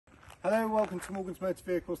Hello, welcome to Morgan's Motor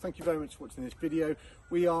Vehicles. Thank you very much for watching this video.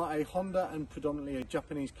 We are a Honda and predominantly a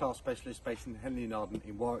Japanese car specialist based in Henley and Arden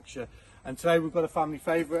in Warwickshire. And today we've got a family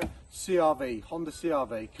favourite, CR-V, Honda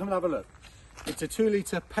CR-V. Come and have a look. It's a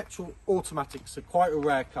 2-litre petrol automatic, so quite a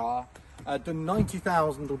rare car. Done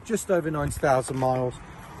 90,000 or just over 90,000 miles.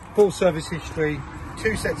 Full service history,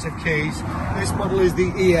 2 sets of keys. This model is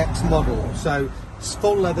the EX model, so it's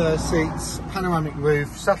full leather seats, panoramic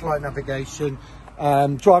roof, satellite navigation,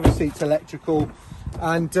 driver seats electrical,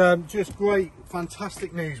 and just great,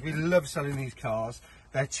 fantastic news. We love selling these cars.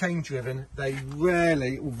 They're chain driven. They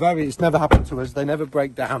rarely, it's never happened to us. They never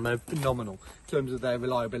break down. They're phenomenal in terms of their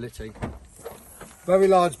reliability. Very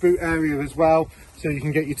large boot area as well, so you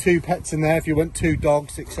can get your 2 pets in there if you want 2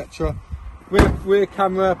 dogs, etc. Rear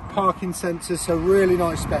camera, parking sensors, so really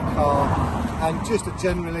nice spec car, and just a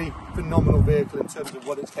generally phenomenal vehicle in terms of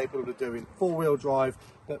what it's capable of doing. 4-wheel drive,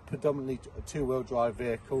 but predominantly a 2-wheel drive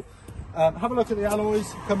vehicle. Have a look at the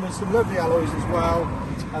alloys. Come with some lovely alloys as well,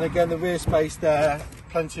 and again the rear space there,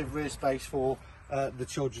 plenty of rear space for the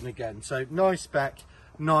children again. So nice spec,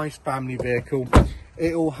 nice family vehicle.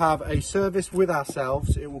 It will have a service with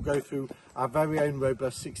ourselves. It will go through our very own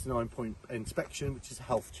robust 69-point inspection, which is a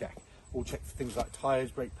health check. We'll check for things like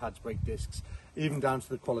tyres, brake pads, brake discs, even down to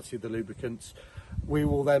the quality of the lubricants. We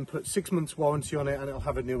will then put 6 months warranty on it, and it'll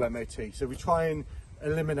have a new MOT. So we try and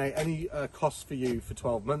eliminate any costs for you for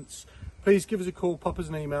 12 months. Please give us a call, pop us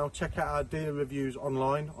an email, check out our dealer reviews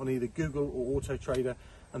online on either Google or Auto Trader,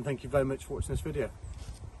 and thank you very much for watching this video.